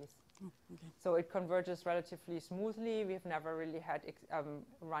of these. Okay. So it converges relatively smoothly. We've never really had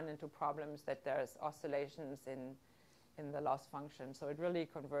run into problems that there's oscillations in the loss function. So it really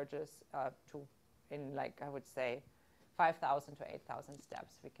converges in like, I would say, 5,000 to 8,000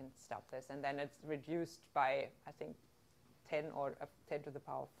 steps. We can stop this. And then it's reduced by, I think, 10 or 10 to the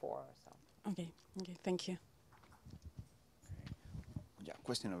power 4 or so. Okay, okay, thank you. Yeah,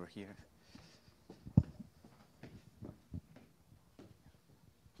 question over here.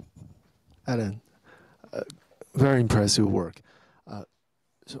 Alan, very impressive work.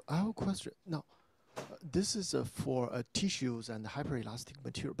 So I have a question. Now, This is for tissues and hyperelastic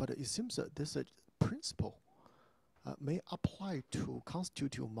material, but it seems that this principle may apply to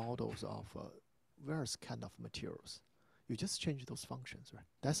constitutive models of various kind of materials. You just change those functions, right?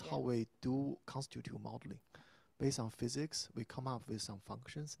 That's how we do constitutive modeling. Based on physics, we come up with some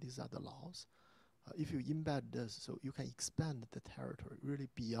functions. These are the laws. If you embed this, so you can expand the territory really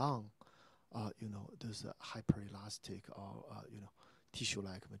beyond, those hyperelastic or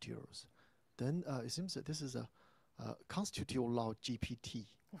tissue-like materials. Then it seems that this is a constitutive law GPT.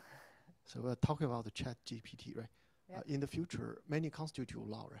 So we're talking about the chat GPT, right? Yep. In the future, many constitutive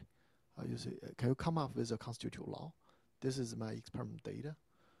law, right? You say, can you come up with a constitutive law? This is my experiment data.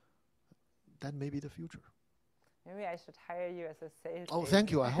 That may be the future. Maybe I should hire you as a sales Oh, agent.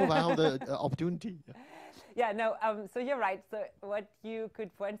 thank you. I hope I have the opportunity. Yeah, no, so you're right. So what you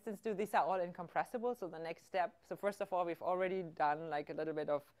could, for instance, do, these are all incompressible. So the next step, so first of all, we've already done like a little bit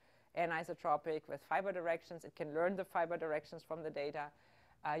of anisotropic with fiber directions. It can learn the fiber directions from the data.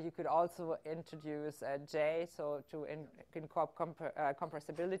 You could also introduce J, so to incorporate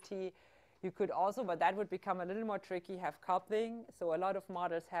compressibility. You could also, but that would become a little more tricky, have coupling. So a lot of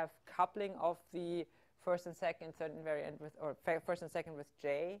models have coupling of the first and second, third invariant with, or first and second with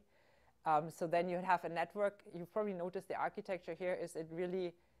J. So then you'd have a network. You've probably noticed the architecture here is it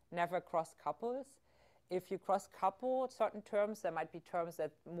really never cross-couples. If you cross-couple certain terms, there might be terms that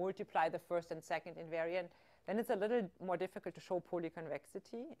multiply the first and second invariant. Then it's a little more difficult to show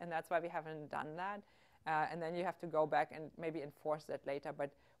polyconvexity, and that's why we haven't done that. And then you have to go back and maybe enforce that later. But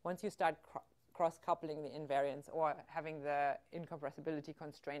once you start cross-coupling the invariants or having the incompressibility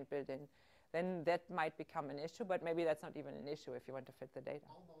constraint built in, then that might become an issue, but maybe that's not even an issue if you want to fit the data.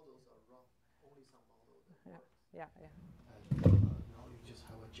 All models are wrong, only some models that work. Yeah. And now you just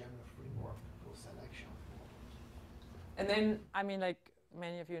have a general framework for selection of models. And then, I mean, like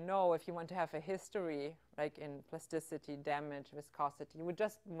many of you know, if you want to have a history, like in plasticity, damage, viscosity, you would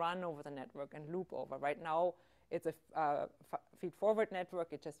just run over the network and loop over. Right now, it's a feed-forward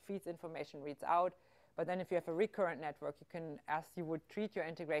network. It just feeds information, reads out. But then if you have a recurrent network, you can, as you would treat your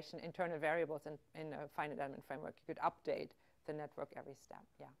integration internal variables in a finite element framework, you could update the network every step.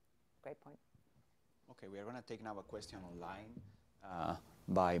 Yeah, great point. Okay, we are going to take now a question online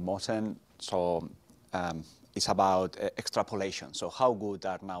by Mosen. So it's about extrapolation. So how good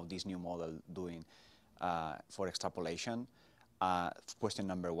are now these new models doing for extrapolation? Question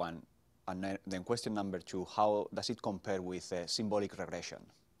number one. And then question number two, how does it compare with symbolic regression?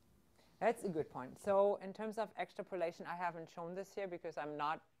 That's a good point. So in terms of extrapolation, I haven't shown this here because I'm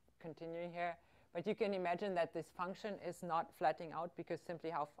not continuing here. But you can imagine that this function is not flattening out because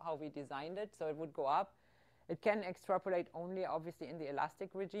simply how we designed it. So it would go up. It can extrapolate only, obviously, in the elastic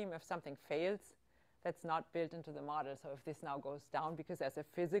regime. If something fails, that's not built into the model. So if this now goes down because there's a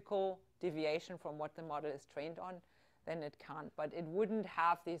physical deviation from what the model is trained on, then it can't. But it wouldn't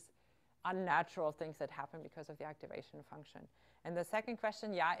have these unnatural things that happen because of the activation function. And the second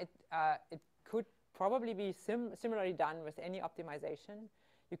question, yeah, it could probably be similarly done with any optimization.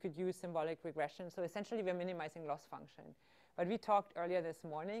 You could use symbolic regression. So essentially, we're minimizing loss function. But we talked earlier this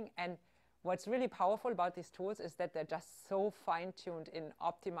morning, and what's really powerful about these tools is that they're just so fine-tuned in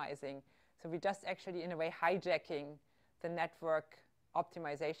optimizing. So we just actually, in a way, hijacking the network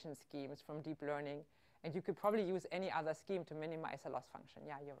optimization schemes from deep learning. And you could probably use any other scheme to minimize a loss function.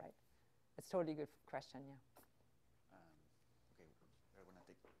 Yeah, you're right. It's a totally good question, yeah. Okay, we're going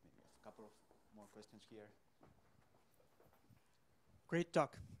to take maybe a couple of more questions here. Great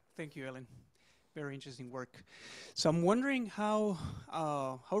talk. Thank you, Ellen. Very interesting work. So I'm wondering how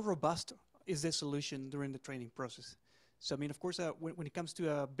robust is this solution during the training process? So I mean, of course, when it comes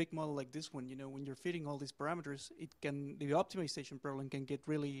to a big model like this one, when you're feeding all these parameters, the optimization problem can get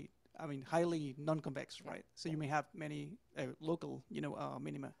really, highly non-convex, right? So you may have many local,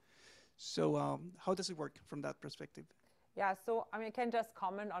 minima. So how does it work from that perspective? Yeah, so I can just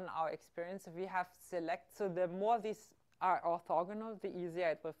comment on our experience. We have so the more these are orthogonal, the easier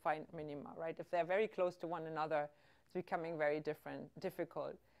it will find minima, right? If they're very close to one another, it's becoming very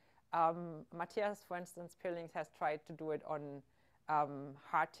difficult. Matthias, for instance, Pillings has tried to do it on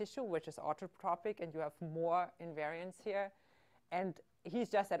hard tissue, which is autotropic, and you have more invariance here. And he's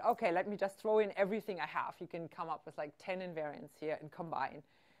just said, okay, let me just throw in everything I have. You can come up with like 10 invariants here and combine,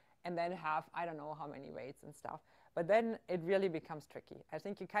 and then have, I don't know how many weights and stuff. But then it really becomes tricky. I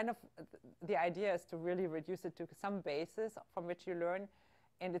think you the idea is to really reduce it to some basis from which you learn.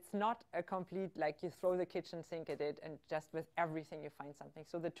 And it's not a complete, like you throw the kitchen sink at it and just with everything you find something.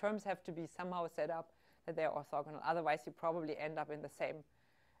 So the terms have to be somehow set up that they're orthogonal. Otherwise, you probably end up in the same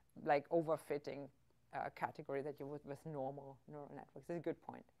like overfitting category that you would with normal neural networks. That's a good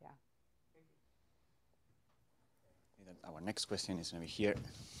point, yeah. Our next question is going to be here.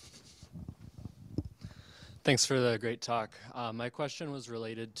 Thanks for the great talk. My question was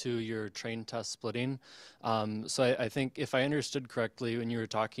related to your train test splitting. So I think if I understood correctly, when you were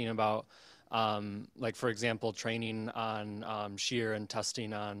talking about, like for example, training on shear and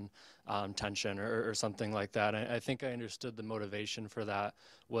testing on tension or something like that, I think I understood the motivation for that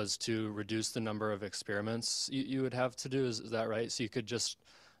was to reduce the number of experiments you would have to do. Is that right? So you could just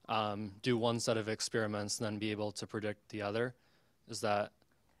do one set of experiments and then be able to predict the other? Is that?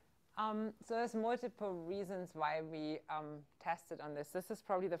 So there's multiple reasons why we tested on this. This is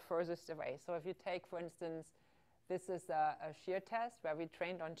probably the furthest away. So if you take, for instance, this is a shear test where we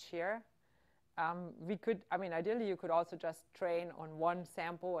trained on shear. We could, I mean, ideally you could also just train on one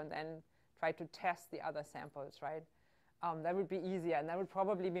sample and then try to test the other samples, right? That would be easier, and that would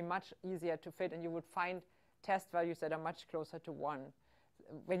probably be much easier to fit, and you would find test values that are much closer to 1.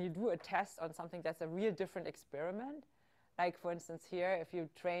 When you do a test on something that's a real different experiment, like for instance here, if you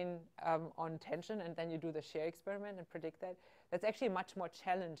train on tension and then you do the shear experiment and predict that, that's actually much more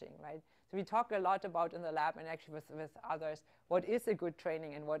challenging, right? So we talk a lot about in the lab and actually with others, what is a good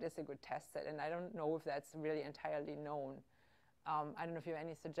training and what is a good test set, and I don't know if that's really entirely known. I don't know if you have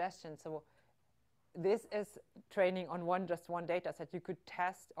any suggestions. So this is training on just one data set. You could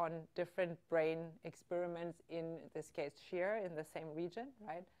test on different brain experiments, in this case shear, in the same region,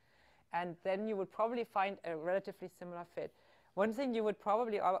 right? And then you would probably find a relatively similar fit. One thing you would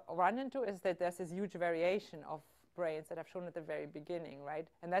probably run into is that there's this huge variation of brains that I've shown at the very beginning, right?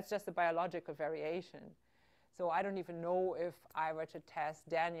 And that's just a biological variation. So I don't even know if I were to test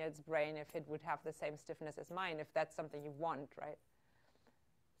Daniel's brain, if it would have the same stiffness as mine, if that's something you want, right?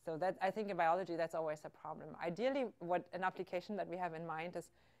 So that, I think in biology, that's always a problem. Ideally, what an application that we have in mind is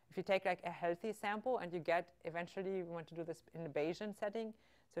if you take like a healthy sample and you get, eventually we want to do this in a Bayesian setting.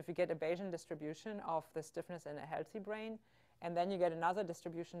 So if you get a Bayesian distribution of the stiffness in a healthy brain, and then you get another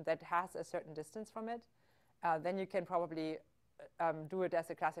distribution that has a certain distance from it, then you can probably do it as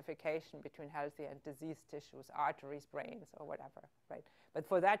a classification between healthy and diseased tissues, arteries, brains, or whatever, right? But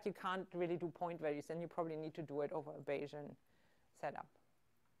for that, you can't really do point values, and you probably need to do it over a Bayesian setup.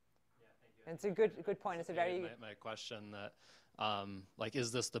 Yeah, thank you. And it's a good point. It's a very... My question that, like,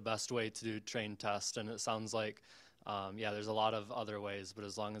 is this the best way to do train test? And it sounds like, yeah, there's a lot of other ways, but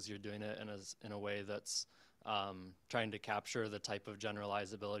as long as you're doing it in a way that's trying to capture the type of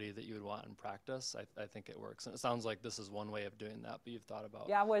generalizability that you would want in practice, I think it works. And it sounds like this is one way of doing that, but you've thought about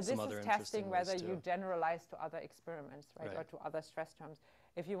some other interesting ways too. Yeah, well, this is testing whether you generalize to other experiments, right, or to other stress terms.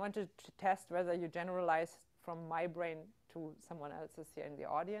 If you want to test whether you generalize from my brain to someone else's here in the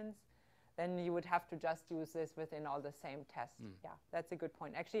audience, then you would have to just use this within all the same tests. Yeah, that's a good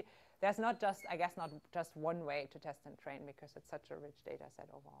point. Actually, there's not just, I guess, not just one way to test and train because it's such a rich data set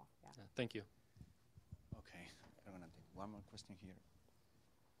overall. Yeah. Thank you. Okay, I'm going to take one more question here.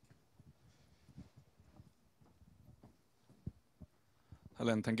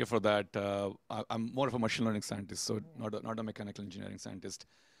 Helen, thank you for that. I'm more of a machine learning scientist, so not a mechanical engineering scientist.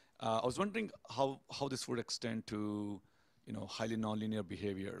 I was wondering how this would extend to, highly nonlinear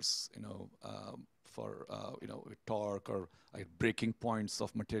behaviors, for torque or breaking points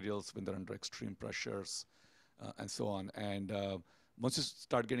of materials when they're under extreme pressures, and so on. And once you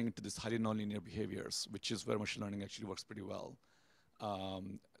start getting into this highly nonlinear behaviors, which is where machine learning actually works pretty well,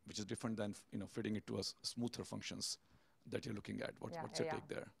 which is different than fitting it to smoother functions that you're looking at. What's your take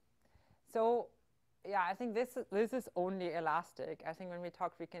there? So, yeah, I think this is only elastic. I think when we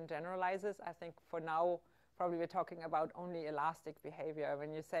talk we can generalize this. I think for now probably we're talking about only elastic behavior.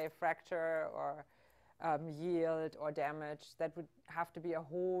 When you say fracture or yield or damage, that would have to be a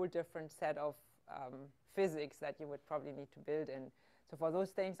whole different set of physics that you would probably need to build in. So for those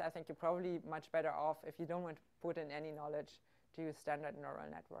things, I think you're probably much better off, if you don't want to put in any knowledge, to use standard neural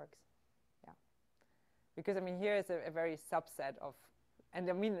networks. Yeah. Because, I mean, here is a very subset of, and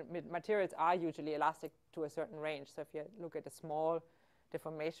I mean, materials are usually elastic to a certain range. So if you look at a small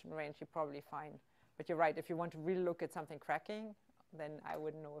deformation range, you're probably fine. But you're right, if you want to really look at something cracking, then I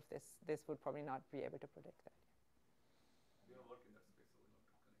wouldn't know if this would probably not be able to predict that. We are working that space, so we'll have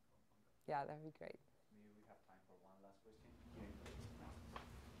to connect on that. Yeah, that would be great. Maybe we have time for one last question.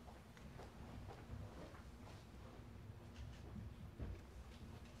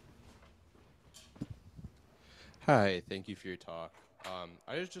 Hi, thank you for your talk.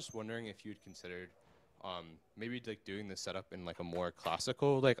 I was just wondering if you'd considered maybe like doing the setup in like a more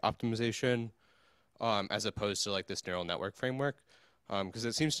classical like optimization as opposed to like this neural network framework. Because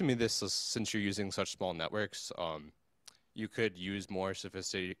it seems to me since you're using such small networks, you could use more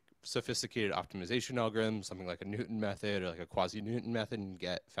sophisticated optimization algorithms, something like a Newton method or like a quasi-Newton method, and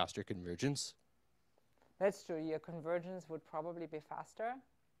get faster convergence. That's true. Your convergence would probably be faster,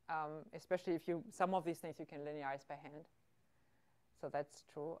 especially if some of these things you can linearize by hand. So that's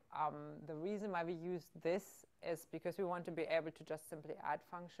true. The reason why we use this is because we want to be able to just simply add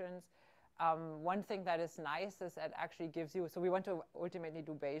functions. One thing that is nice is it actually gives you, so we want to ultimately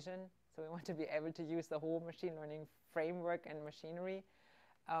do Bayesian. So we want to be able to use the whole machine learning framework and machinery.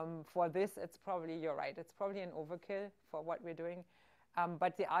 For this, it's probably, you're right, it's probably an overkill for what we're doing.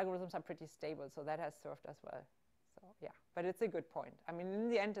 But the algorithms are pretty stable, so that has served us well. So yeah, but it's a good point. I mean, in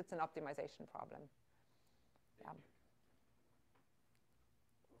the end, it's an optimization problem. Yeah.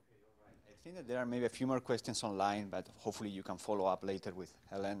 I think that there are maybe a few more questions online, but hopefully you can follow up later with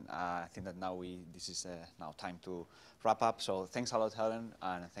Helen. I think that now this is now time to wrap up. So thanks a lot, Helen,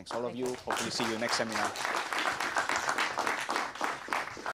 and thanks all of you. Hopefully see you next seminar.